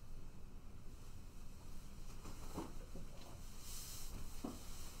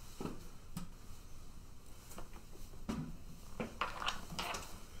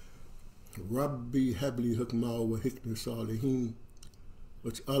 ربي هب لي حكمة وحكمة صالحين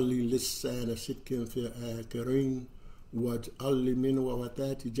واجعل لي لسان صدق في الآخرين واجعل لي من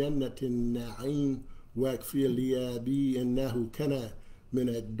ورثات جنة النعيم واغفر لي أبي إنه كان من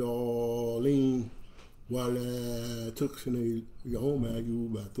الضالين ولا تخزني يوم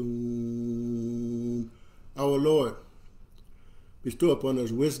يبعثون. Our Lord, bestow upon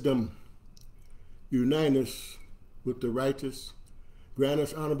us wisdom, unite us with the righteous, grant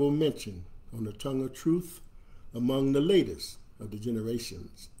us honorable mention on the tongue of truth among the latest of the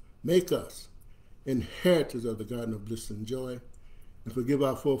generations. Make us inheritors of the garden of bliss and joy, and forgive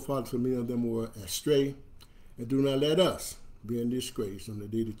our forefathers for many of them who were astray, and do not let us be in disgrace on the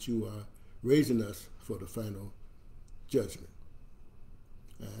day that you are raising us for the final judgment.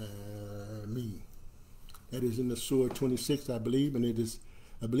 Me. That is in the Surah 26, I believe, and it is,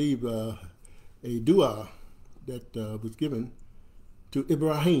 I believe, a dua that was given to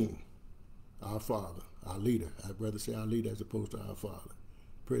Ibrahim, our father, our leader. I'd rather say our leader as opposed to our father.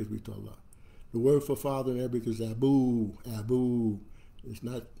 Praise be to Allah. The word for father in Arabic is Abu. Abu. It's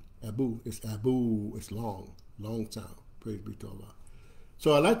not Abu, it's Abu. It's long sound. Praise be to Allah.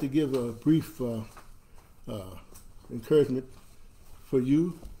 So I'd like to give a brief encouragement for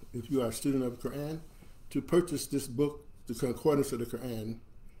you, if you are a student of the Quran, to purchase this book, The Concordance of the Quran.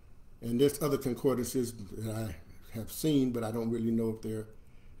 And there's other concordances that I have seen, but I don't really know if they're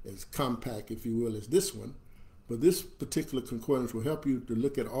as compact, if you will, as this one. But this particular concordance will help you to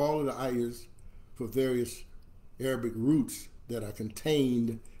look at all of the ayahs for various Arabic roots that are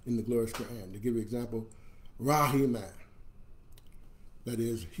contained in the glorious Quran. To give you an example, Rahima, that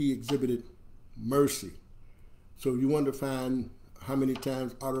is, he exhibited mercy. So you want to find how many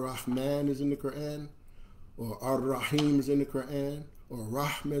times Ar-Rahman is in the Quran, or Ar-Rahim is in the Quran, or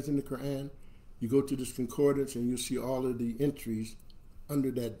Rahma is in the Quran. You go to this concordance and you see all of the entries under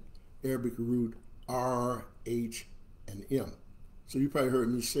that Arabic root R, H, and M. So you probably heard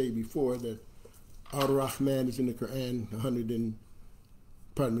me say before that Ar-Rahman is in the Quran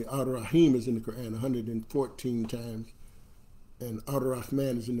Ar-Rahim is in the Quran 114 times, and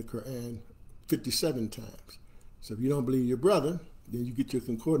Ar-Rahman is in the Quran 57 times. So if you don't believe your brother, then you get your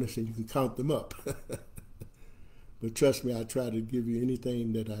concordance and you can count them up. But trust me, I try to give you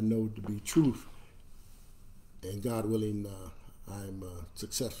anything that I know to be truth, and God willing, I'm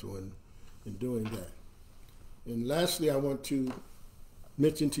successful in doing that. And lastly, I want to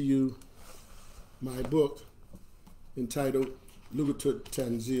mention to you my book entitled Lugatut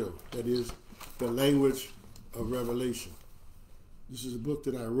Tanzil, that is, the language of revelation. This is a book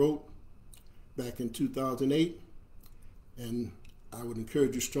that I wrote back in 2008, and I would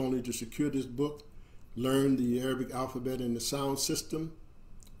encourage you strongly to secure this book, learn the Arabic alphabet and the sound system,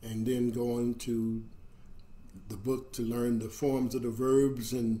 and then go into the book to learn the forms of the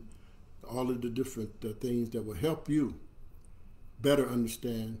verbs and all of the different things that will help you better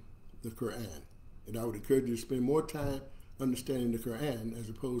understand the Quran. And I would encourage you to spend more time understanding the Quran as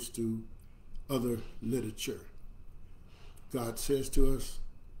opposed to other literature. God says to us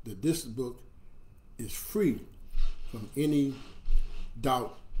that this book is free from any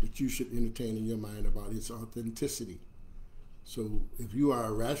doubt that you should entertain in your mind about its authenticity. So if you are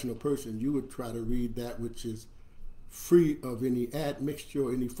a rational person, you would try to read that which is free of any admixture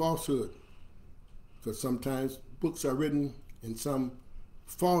or any falsehood. Because sometimes books are written and some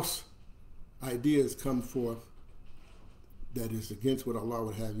false ideas come forth that is against what Allah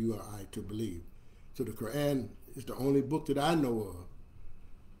would have you or I to believe. So the Quran is the only book that I know of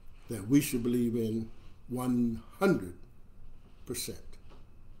that we should believe in 100%.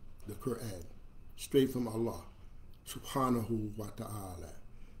 The Quran, straight from Allah, subhanahu wa ta'ala.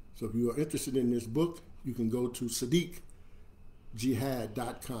 So if you are interested in this book, you can go to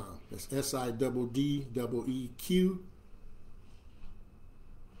SiddeeqJihad.com. That's SIDDEEQ,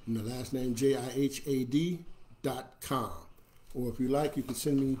 and the last name JIHAD.com. Or if you like, you can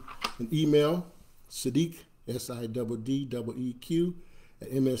send me an email, Siddeeq, SIDDEEQ, at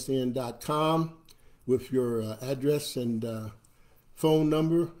MSN.com with your address and phone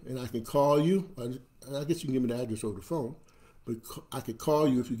number, and I can call you. I guess you can give me the address over the phone, but I could call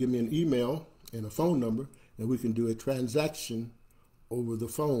you if you give me an email and a phone number, and we can do a transaction over the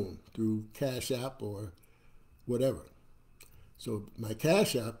phone through Cash App or whatever. So my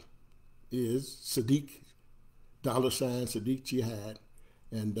Cash App is Siddeeq, $Siddeeq Jihad,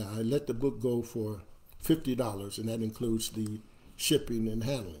 and I let the book go for $50, and that includes the shipping and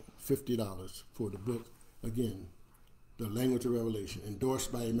handling. $50 for the book, again, The Language of Revelation,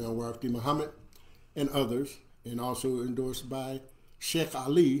 endorsed by Imam Warfi Muhammad and others, and also endorsed by Sheikh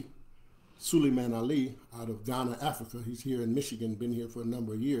Ali, Suleiman Ali, out of Ghana, Africa. He's here in Michigan, been here for a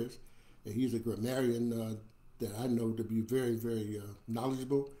number of years, and he's a grammarian that I know to be very, very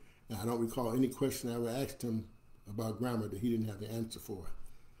knowledgeable, and I don't recall any question I ever asked him about grammar that he didn't have the answer for.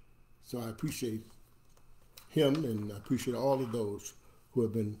 So I appreciate him, and I appreciate all of those who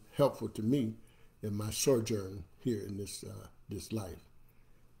have been helpful to me in my sojourn here in this life.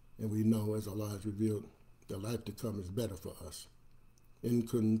 And we know, as Allah has revealed, the life to come is better for us. In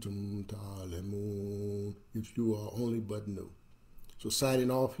kuntum ta'lamun, if you are only but knew. So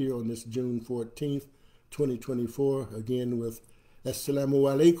signing off here on this June 14th, 2024, again with Assalamu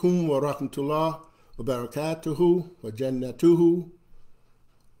alaikum wa rahmatullah wa barakatuhu wa jannatuhu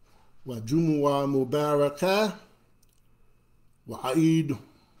wa jumu'ah mubarakah wa Eid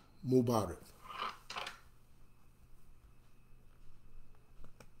Mubarak.